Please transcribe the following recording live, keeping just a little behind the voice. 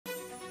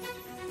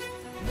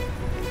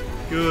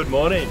Good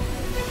morning.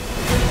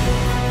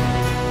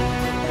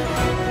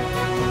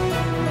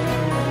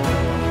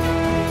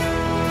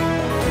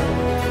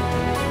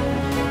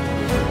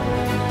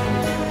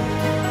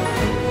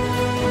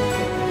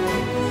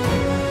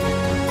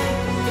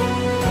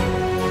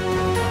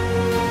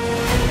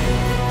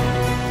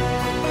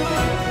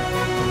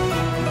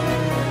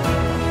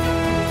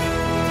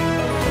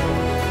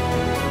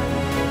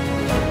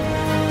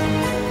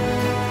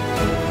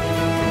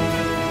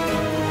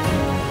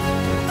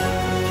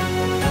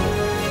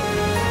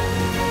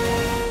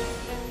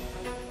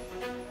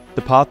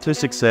 The path to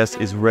success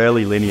is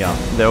rarely linear.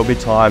 There will be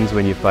times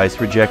when you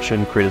face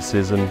rejection,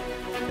 criticism,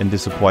 and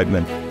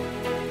disappointment.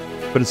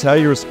 But it's how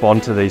you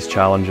respond to these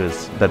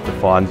challenges that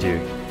defines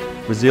you.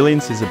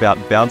 Resilience is about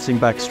bouncing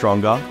back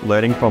stronger,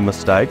 learning from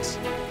mistakes,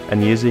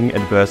 and using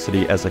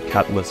adversity as a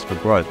catalyst for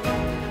growth.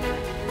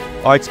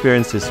 I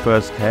experienced this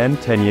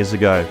firsthand 10 years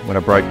ago when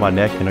I broke my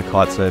neck in a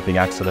kitesurfing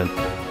accident.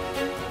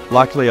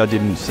 Luckily, I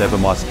didn't sever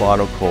my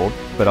spinal cord,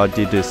 but I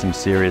did do some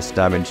serious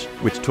damage,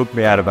 which took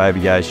me out of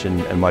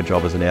aviation and my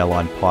job as an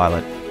airline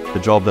pilot, the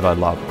job that I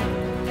love.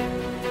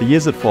 The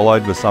years that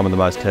followed were some of the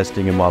most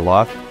testing in my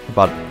life,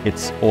 but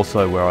it's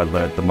also where I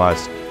learned the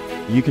most.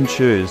 You can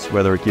choose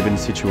whether a given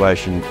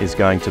situation is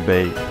going to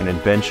be an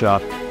adventure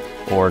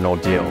or an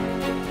ordeal.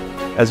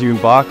 As you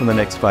embark on the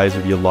next phase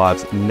of your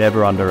lives,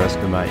 never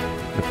underestimate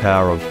the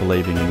power of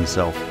believing in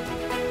yourself.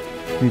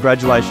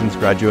 Congratulations,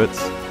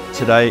 graduates.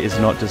 Today is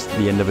not just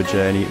the end of a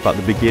journey, but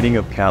the beginning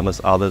of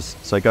countless others.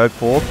 So go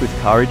forth with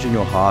courage in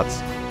your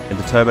hearts and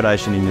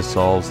determination in your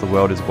souls. The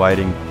world is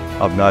waiting.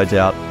 I've no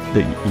doubt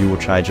that you will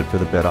change it for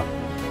the better.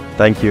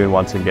 Thank you, and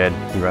once again,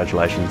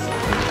 congratulations.